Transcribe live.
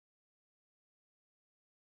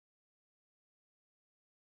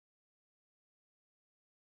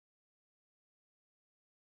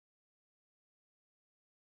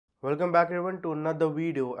Welcome back everyone to another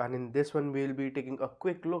video, and in this one we'll be taking a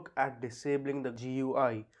quick look at disabling the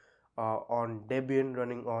GUI on Debian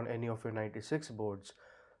running on any of your 96 boards.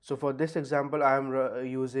 So for this example I am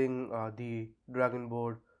using the Dragon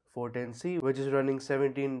Board 410C, which is running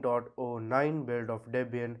 17.09 build of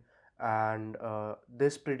Debian, and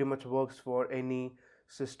this pretty much works for any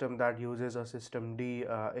system that uses a system D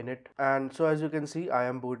in it. And so as you can see, I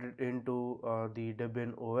am booted into the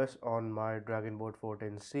Debian OS on my Dragon Board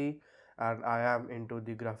 410C, and I am into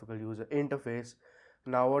the graphical user interface.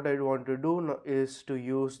 Now what I want to do is to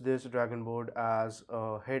use this Dragon Board as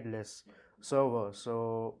a headless server,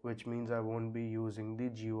 so which means I won't be using the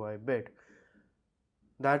GUI bit.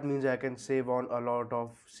 That means I can save on a lot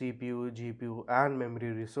of CPU, GPU and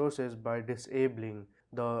memory resources by disabling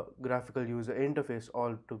the graphical user interface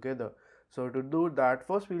altogether. So to do that,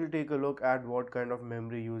 first we will take a look at what kind of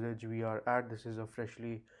memory usage we are at. This is a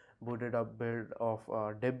freshly booted up build of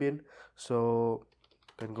Debian. So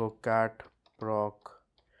you can go cat proc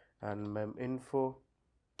and meminfo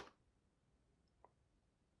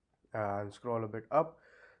and scroll a bit up.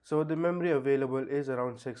 So the memory available is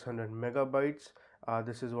around 600 megabytes.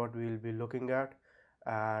 This is what we will be looking at,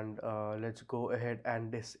 and let's go ahead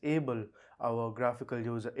and disable our graphical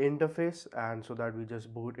user interface, and so that we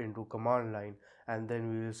just boot into command line, and then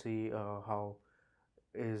we will see how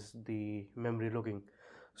is the memory looking.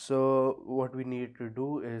 So what we need to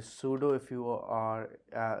do is sudo if you are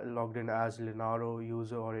logged in as Linaro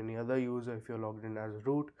user or any other user. If you're logged in as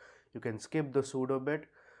root, you can skip the sudo bit.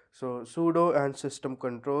 So sudo and system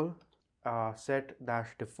control set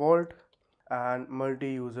dash default and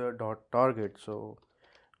multi-user dot target. So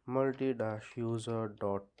multi dash user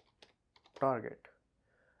dot target,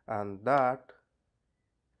 and that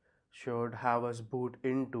should have us boot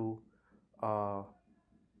into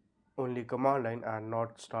only command line and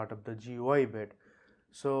not start up the GUI bit.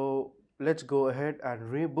 So let's go ahead and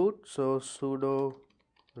reboot. So sudo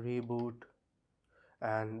reboot,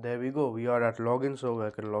 and there we go, we are at login. So I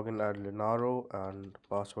can log in at Linaro and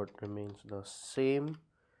password remains the same,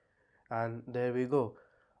 and there we go.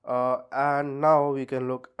 And now we can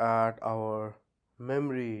look at our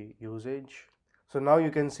memory usage. So now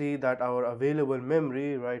you can see that our available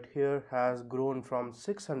memory right here has grown from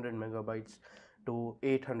 600 megabytes to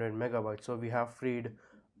 800 megabytes. So we have freed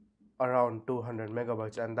around 200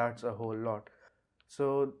 megabytes, and that's a whole lot.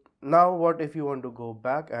 So now what if you want to go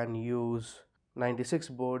back and use 96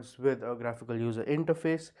 boards with a graphical user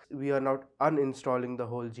interface? We are not uninstalling the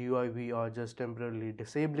whole GUI, we are just temporarily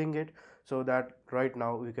disabling it, so that right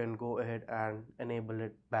now we can go ahead and enable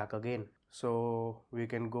it back again. So we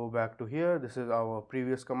can go back to here. This is our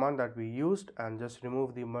previous command that we used, and just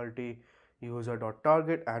remove the multi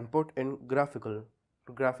user.target and put in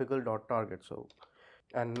graphical.target. So,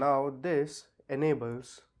 and now this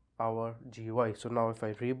enables our GUI. So now if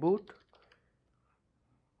I reboot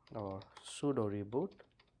or sudo reboot,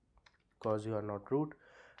 because you are not root,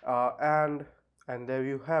 and there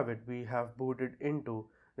you have it, we have booted into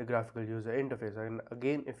the graphical user interface. And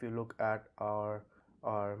again, if you look at our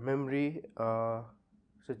memory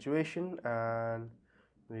situation, and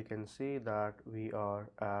we can see that we are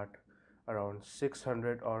at around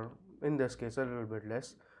 600, or in this case a little bit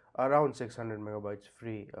less, around 600 megabytes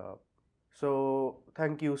free. So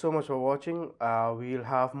thank you so much for watching. We'll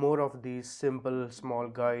have more of these simple small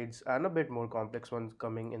guides and a bit more complex ones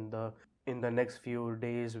coming in the next few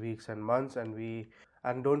days, weeks and months.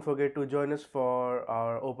 And don't forget to join us for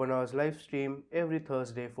our open hours live stream every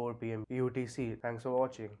Thursday 4 p.m. UTC. Thanks for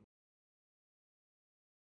watching.